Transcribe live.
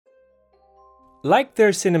Like their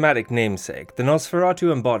cinematic namesake, the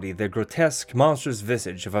Nosferatu embody the grotesque, monstrous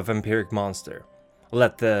visage of a vampiric monster.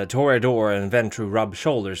 Let the Toreador and Ventru rub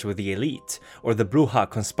shoulders with the elite, or the Bruja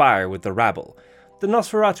conspire with the rabble. The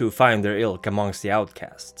Nosferatu find their ilk amongst the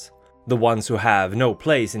outcasts, the ones who have no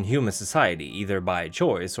place in human society either by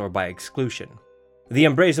choice or by exclusion. The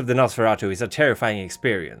embrace of the Nosferatu is a terrifying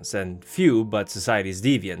experience, and few but society's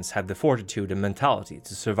deviants have the fortitude and mentality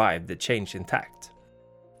to survive the change intact.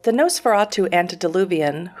 The Nosferatu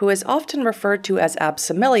antediluvian, who is often referred to as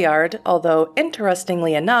Absimiliard, although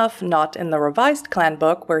interestingly enough not in the revised clan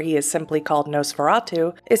book where he is simply called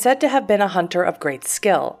Nosferatu, is said to have been a hunter of great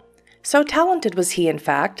skill. So talented was he, in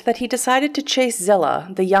fact, that he decided to chase Zilla,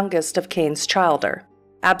 the youngest of Cain's childer.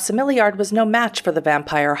 Absimiliard was no match for the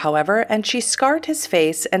vampire, however, and she scarred his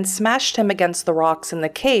face and smashed him against the rocks in the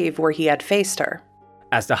cave where he had faced her.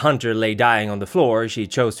 As the hunter lay dying on the floor, she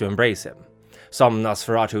chose to embrace him. Some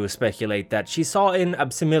Nosferatu speculate that she saw in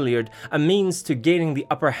Absimiliard a means to gaining the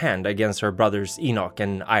upper hand against her brothers Enoch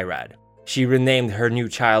and Irad. She renamed her new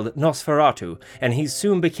child Nosferatu, and he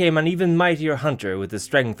soon became an even mightier hunter with the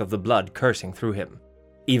strength of the blood coursing through him.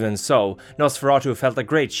 Even so, Nosferatu felt a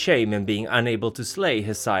great shame in being unable to slay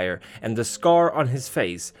his sire, and the scar on his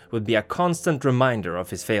face would be a constant reminder of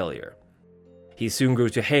his failure. He soon grew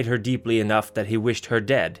to hate her deeply enough that he wished her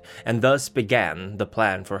dead, and thus began the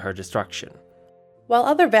plan for her destruction. While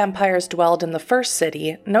other vampires dwelled in the first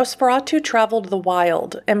city, Nosferatu traveled the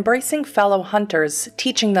wild, embracing fellow hunters,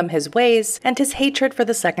 teaching them his ways and his hatred for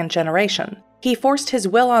the second generation. He forced his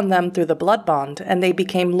will on them through the blood bond, and they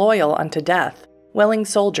became loyal unto death, willing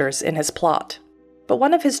soldiers in his plot. But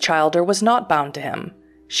one of his childer was not bound to him.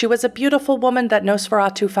 She was a beautiful woman that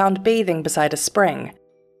Nosferatu found bathing beside a spring.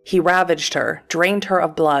 He ravaged her, drained her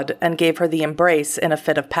of blood, and gave her the embrace in a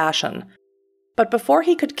fit of passion. But before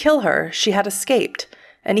he could kill her, she had escaped,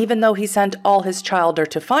 and even though he sent all his childer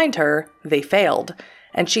to find her, they failed,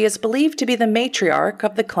 and she is believed to be the matriarch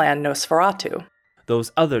of the clan Nosferatu.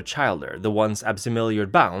 Those other childer, the ones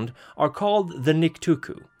Absimiliard bound, are called the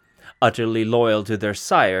Niktuku. Utterly loyal to their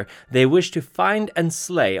sire, they wish to find and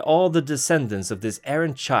slay all the descendants of this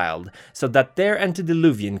errant child, so that their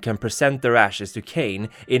antediluvian can present their ashes to Cain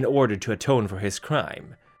in order to atone for his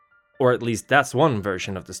crime. Or at least that's one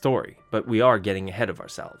version of the story, but we are getting ahead of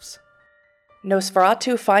ourselves.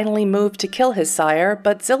 Nosferatu finally moved to kill his sire,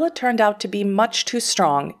 but Zilla turned out to be much too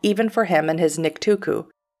strong, even for him and his Niktuku.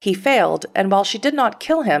 He failed, and while she did not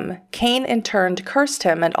kill him, Cain in turn cursed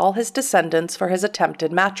him and all his descendants for his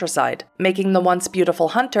attempted matricide, making the once beautiful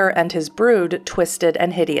hunter and his brood twisted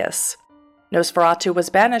and hideous. Nosferatu was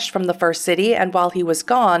banished from the first city, and while he was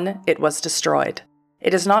gone, it was destroyed.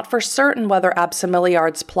 It is not for certain whether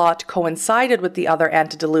Absimiliard's plot coincided with the other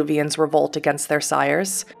antediluvians' revolt against their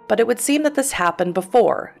sires, but it would seem that this happened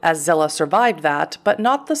before, as Zilla survived that, but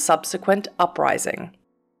not the subsequent uprising.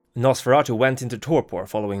 Nosferatu went into torpor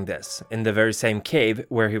following this, in the very same cave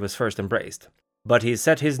where he was first embraced. But he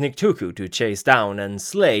set his Niktuku to chase down and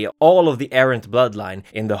slay all of the errant bloodline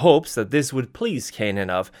in the hopes that this would please Cain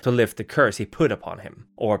enough to lift the curse he put upon him.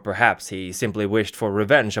 Or perhaps he simply wished for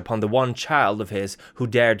revenge upon the one child of his who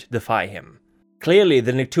dared defy him. Clearly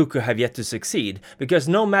the Niktuku have yet to succeed, because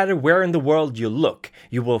no matter where in the world you look,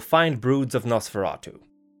 you will find broods of Nosferatu.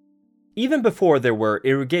 Even before there were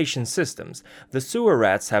irrigation systems, the sewer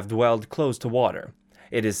rats have dwelled close to water.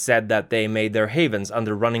 It is said that they made their havens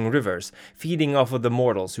under running rivers, feeding off of the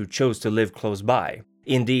mortals who chose to live close by.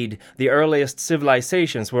 Indeed, the earliest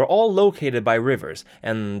civilizations were all located by rivers,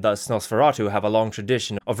 and thus Nosferatu have a long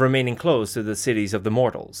tradition of remaining close to the cities of the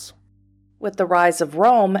mortals. With the rise of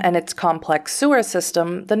Rome and its complex sewer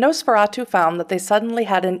system, the Nosferatu found that they suddenly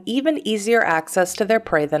had an even easier access to their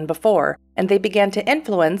prey than before, and they began to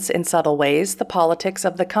influence, in subtle ways, the politics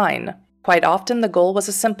of the Kine. Quite often the goal was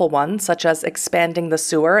a simple one, such as expanding the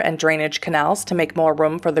sewer and drainage canals to make more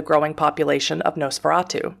room for the growing population of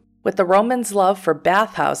Nosferatu. With the Romans' love for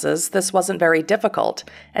bathhouses, this wasn't very difficult,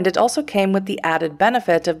 and it also came with the added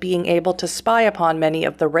benefit of being able to spy upon many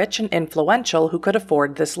of the rich and influential who could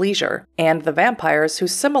afford this leisure, and the vampires who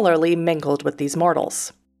similarly mingled with these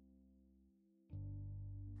mortals.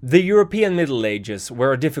 The European Middle Ages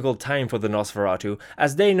were a difficult time for the Nosferatu,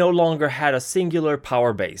 as they no longer had a singular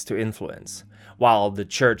power base to influence. While the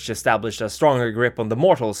Church established a stronger grip on the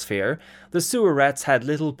mortal sphere, the sewer rats had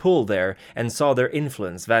little pull there and saw their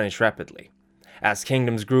influence vanish rapidly. As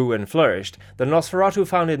kingdoms grew and flourished, the Nosferatu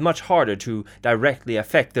found it much harder to directly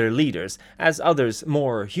affect their leaders, as others,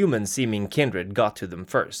 more human-seeming kindred got to them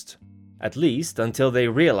first. At least until they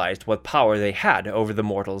realized what power they had over the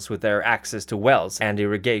mortals with their access to wells and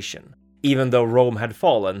irrigation. Even though Rome had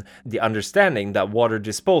fallen, the understanding that water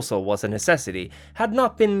disposal was a necessity had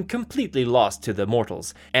not been completely lost to the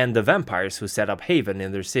mortals and the vampires who set up haven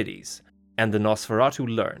in their cities. And the Nosferatu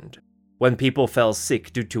learned. When people fell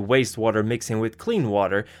sick due to wastewater mixing with clean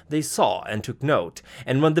water, they saw and took note,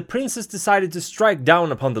 and when the princes decided to strike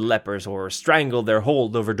down upon the lepers or strangle their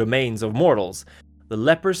hold over domains of mortals, the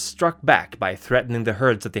lepers struck back by threatening the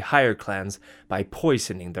herds of the higher clans by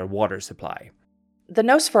poisoning their water supply. The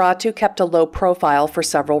Nosferatu kept a low profile for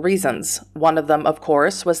several reasons. One of them, of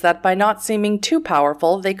course, was that by not seeming too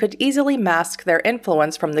powerful, they could easily mask their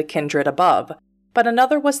influence from the kindred above. But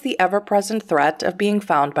another was the ever-present threat of being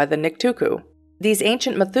found by the Niktuku. These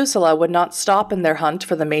ancient Methuselah would not stop in their hunt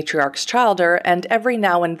for the matriarch's childer, and every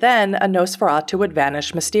now and then a Nosferatu would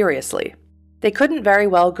vanish mysteriously. They couldn't very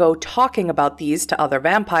well go talking about these to other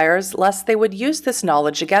vampires, lest they would use this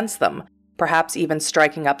knowledge against them, perhaps even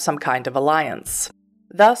striking up some kind of alliance.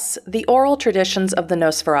 Thus, the oral traditions of the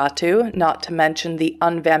Nosferatu, not to mention the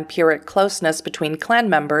unvampiric closeness between clan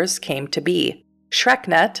members, came to be.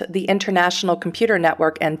 SchreckNet, the international computer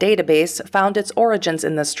network and database, found its origins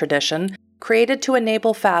in this tradition, created to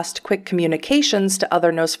enable fast, quick communications to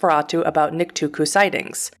other Nosferatu about Niktuku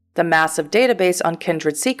sightings. The massive database on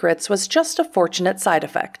kindred secrets was just a fortunate side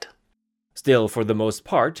effect. Still, for the most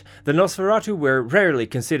part, the Nosferatu were rarely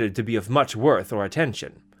considered to be of much worth or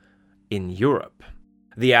attention. In Europe,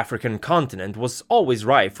 the African continent was always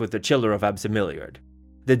rife with the children of Absimiliard.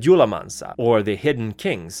 The Julamansa, or the Hidden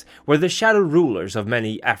Kings, were the shadow rulers of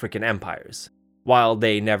many African empires. While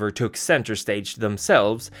they never took center stage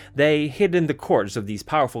themselves, they hid in the courts of these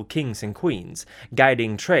powerful kings and queens,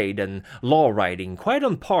 guiding trade and law-writing quite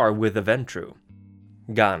on par with the Ventru.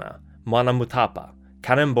 Ghana, Manamutapa,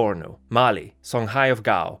 Kanem-Bornu, Mali, Songhai of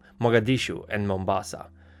Gao, Mogadishu, and Mombasa.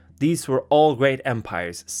 These were all great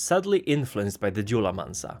empires subtly influenced by the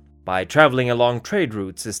Julamansa. By traveling along trade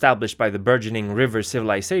routes established by the burgeoning river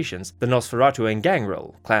civilizations, the Nosferatu and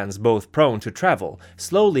Gangrel, clans both prone to travel,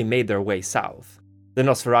 slowly made their way south. The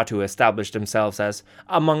Nosferatu established themselves as,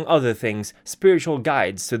 among other things, spiritual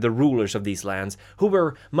guides to the rulers of these lands who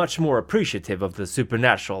were much more appreciative of the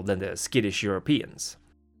supernatural than the skittish Europeans.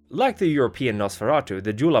 Like the European Nosferatu,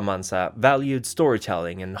 the Julamansa valued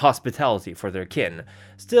storytelling and hospitality for their kin,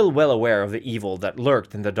 still well aware of the evil that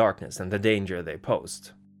lurked in the darkness and the danger they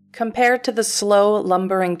posed. Compared to the slow,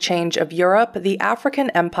 lumbering change of Europe, the African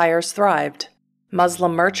empires thrived.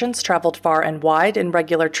 Muslim merchants traveled far and wide in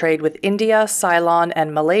regular trade with India, Ceylon,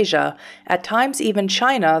 and Malaysia, at times even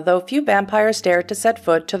China, though few vampires dared to set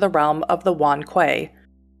foot to the realm of the Wan Kuei.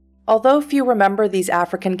 Although few remember these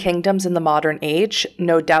African kingdoms in the modern age,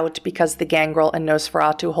 no doubt because the Gangrel and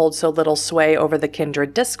Nosferatu hold so little sway over the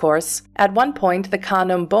kindred discourse, at one point the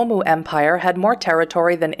Kanem-Bornu Empire had more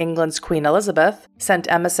territory than England's Queen Elizabeth, sent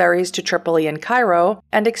emissaries to Tripoli and Cairo,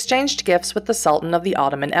 and exchanged gifts with the Sultan of the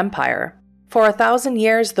Ottoman Empire. For 1,000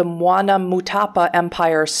 years the Mwana-Mutapa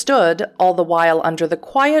Empire stood, all the while under the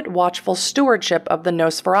quiet, watchful stewardship of the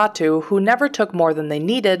Nosferatu, who never took more than they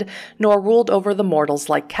needed, nor ruled over the mortals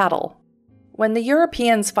like cattle. When the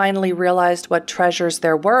Europeans finally realized what treasures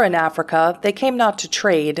there were in Africa, they came not to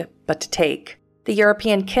trade, but to take. The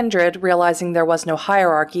European kindred, realizing there was no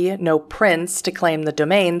hierarchy, no prince to claim the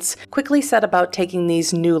domains, quickly set about taking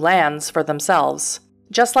these new lands for themselves.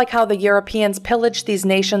 Just like how the Europeans pillaged these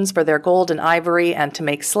nations for their gold and ivory and to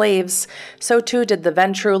make slaves, so too did the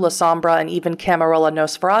Ventru, La Sombra, and even Camarilla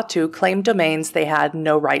Nosferatu claim domains they had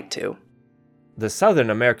no right to. The southern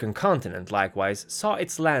American continent, likewise, saw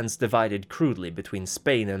its lands divided crudely between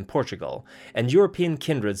Spain and Portugal, and European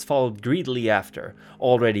kindreds followed greedily after,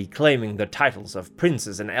 already claiming the titles of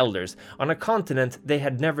princes and elders on a continent they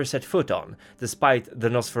had never set foot on, despite the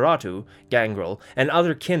Nosferatu, Gangrel, and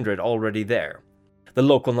other kindred already there. The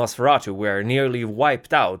local Nosferatu were nearly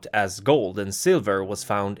wiped out as gold and silver was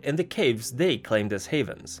found in the caves they claimed as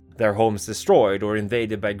havens, their homes destroyed or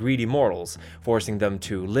invaded by greedy mortals, forcing them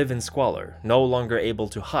to live in squalor, no longer able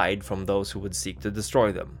to hide from those who would seek to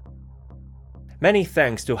destroy them. Many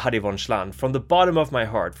thanks to Hadi von Schland from the bottom of my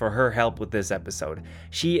heart for her help with this episode.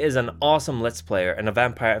 She is an awesome Let's Player and a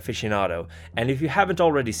vampire aficionado, and if you haven't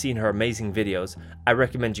already seen her amazing videos, I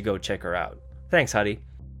recommend you go check her out. Thanks, Hadi.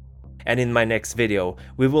 And in my next video,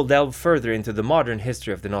 we will delve further into the modern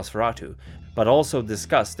history of the Nosferatu, but also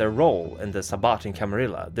discuss their role in the Sabbat and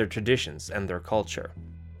Camarilla, their traditions, and their culture.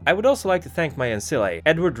 I would also like to thank my ancillae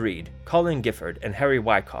Edward Reed, Colin Gifford, and Harry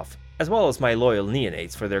Wyckoff, as well as my loyal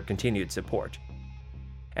neonates for their continued support.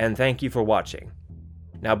 And thank you for watching.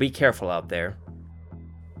 Now be careful out there,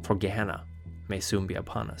 for Gehenna may soon be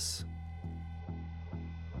upon us.